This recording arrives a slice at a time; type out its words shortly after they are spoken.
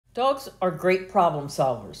Dogs are great problem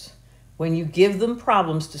solvers. When you give them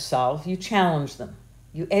problems to solve, you challenge them,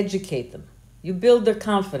 you educate them, you build their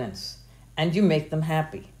confidence, and you make them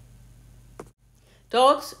happy.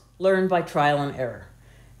 Dogs learn by trial and error.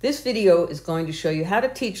 This video is going to show you how to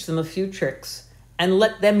teach them a few tricks and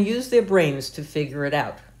let them use their brains to figure it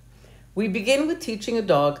out. We begin with teaching a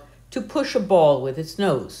dog to push a ball with its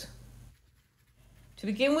nose. To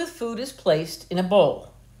begin with, food is placed in a bowl.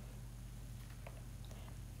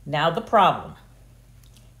 Now the problem.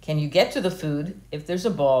 Can you get to the food if there's a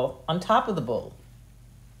ball on top of the bowl?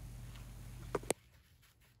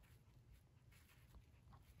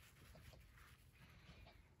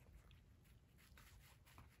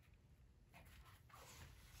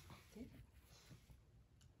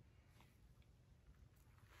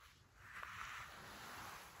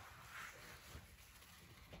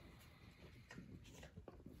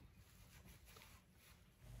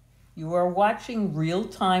 You are watching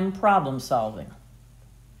real-time problem solving.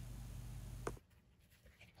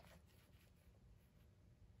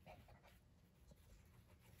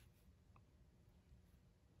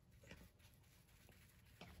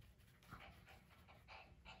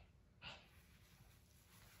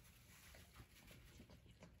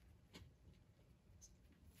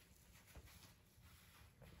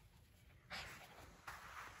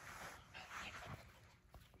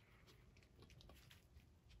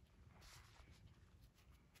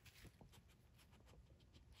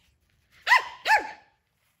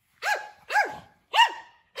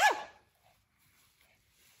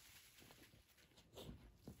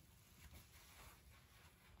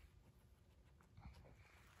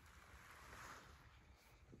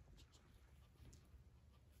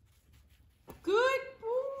 Good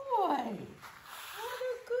boy. What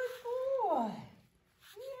a good boy.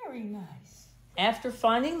 Very nice. After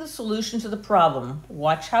finding the solution to the problem,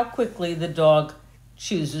 watch how quickly the dog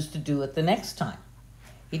chooses to do it the next time.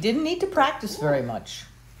 He didn't need to practice very much.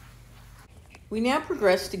 We now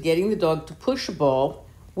progress to getting the dog to push a ball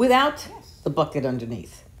without the bucket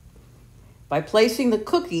underneath. By placing the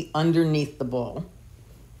cookie underneath the ball,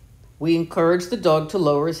 we encourage the dog to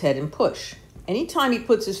lower his head and push. Anytime he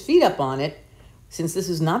puts his feet up on it, since this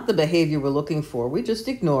is not the behavior we're looking for, we just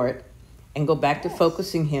ignore it and go back to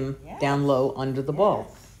focusing him down low under the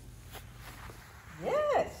ball.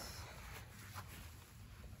 Yes.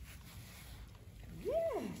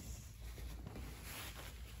 Yes.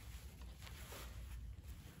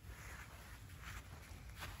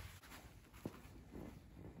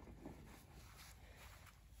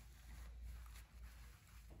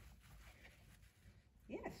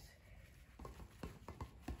 Yes.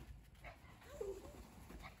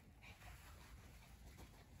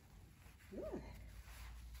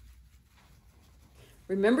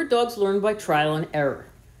 Remember, dogs learn by trial and error.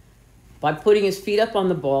 By putting his feet up on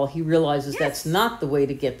the ball, he realizes that's not the way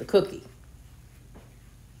to get the cookie.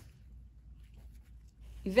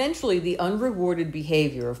 Eventually, the unrewarded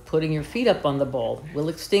behavior of putting your feet up on the ball will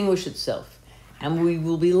extinguish itself, and we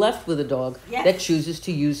will be left with a dog that chooses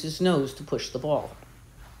to use his nose to push the ball.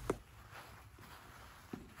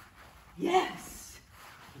 Yes.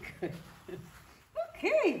 Good.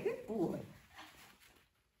 Okay, good boy.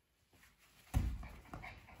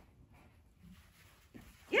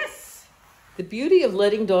 Yes. The beauty of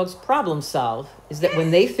letting dogs problem solve is that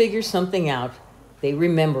when they figure something out, they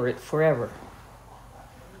remember it forever.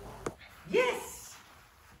 Yes.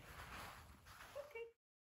 Okay.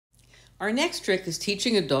 Our next trick is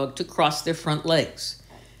teaching a dog to cross their front legs.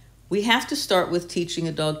 We have to start with teaching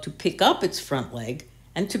a dog to pick up its front leg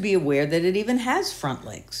and to be aware that it even has front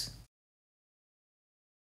legs.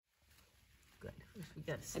 Good.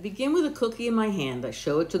 I begin with a cookie in my hand. I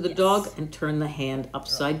show it to the dog and turn the hand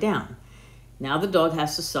upside down. Now the dog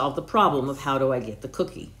has to solve the problem of how do I get the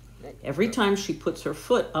cookie. Every time she puts her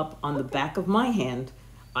foot up on the back of my hand,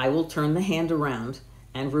 I will turn the hand around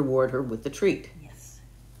and reward her with the treat. Yes.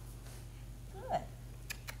 Good.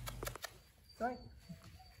 Sorry.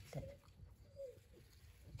 Good.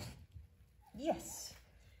 Yes.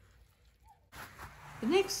 The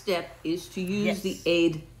next step is to use the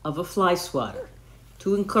aid of a fly swatter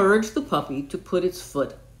to encourage the puppy to put its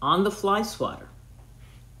foot on the fly swatter.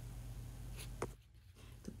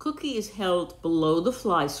 The cookie is held below the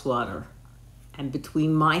fly swatter and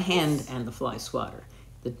between my hand and the fly swatter.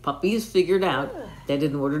 The puppy has figured out that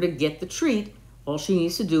in order to get the treat, all she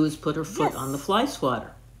needs to do is put her foot on the fly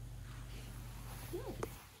swatter.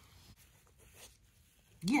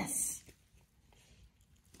 Yes.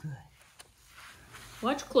 Good.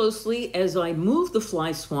 Watch closely as I move the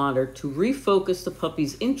fly swatter to refocus the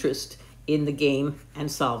puppy's interest in the game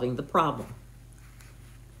and solving the problem.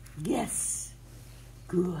 Yes.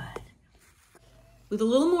 Good. With a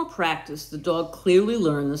little more practice, the dog clearly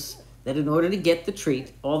learns that in order to get the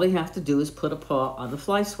treat, all they have to do is put a paw on the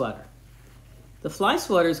fly swatter. The fly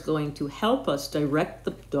swatter is going to help us direct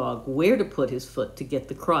the dog where to put his foot to get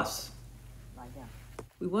the cross.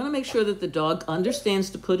 We want to make sure that the dog understands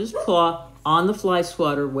to put his paw on the fly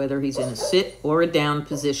swatter, whether he's in a sit or a down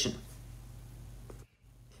position.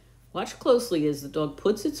 Watch closely as the dog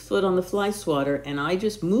puts its foot on the fly swatter, and I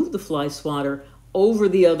just move the fly swatter over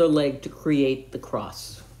the other leg to create the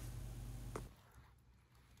cross.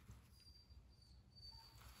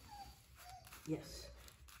 Yes.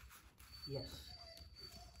 Yes.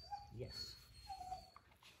 Yes.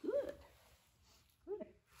 Good. Good.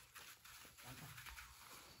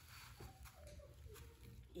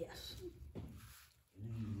 Yes.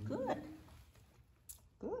 Good.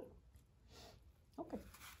 Good. Okay.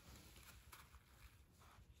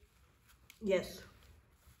 Yes.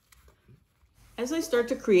 As I start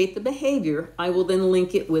to create the behavior, I will then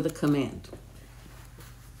link it with a command.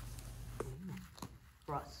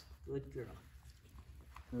 Cross. Good girl.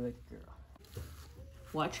 Good girl.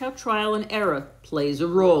 Watch how trial and error plays a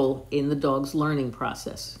role in the dog's learning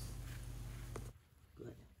process.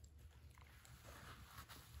 Good.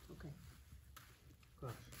 Okay.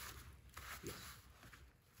 Cross. Yes.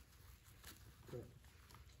 Good.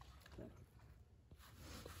 Good.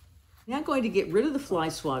 Now I'm going to get rid of the fly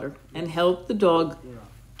swatter and help the dog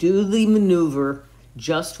do the maneuver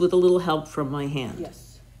just with a little help from my hand.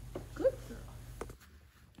 Yes. Good girl.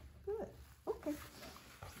 Good. Okay.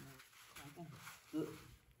 Good.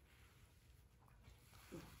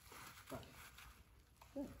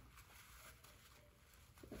 Good.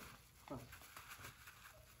 Cross.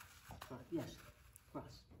 Cross. Yes. Cross.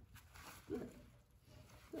 Good.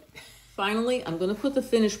 Good. Finally, I'm going to put the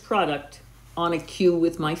finished product on a cue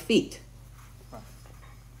with my feet.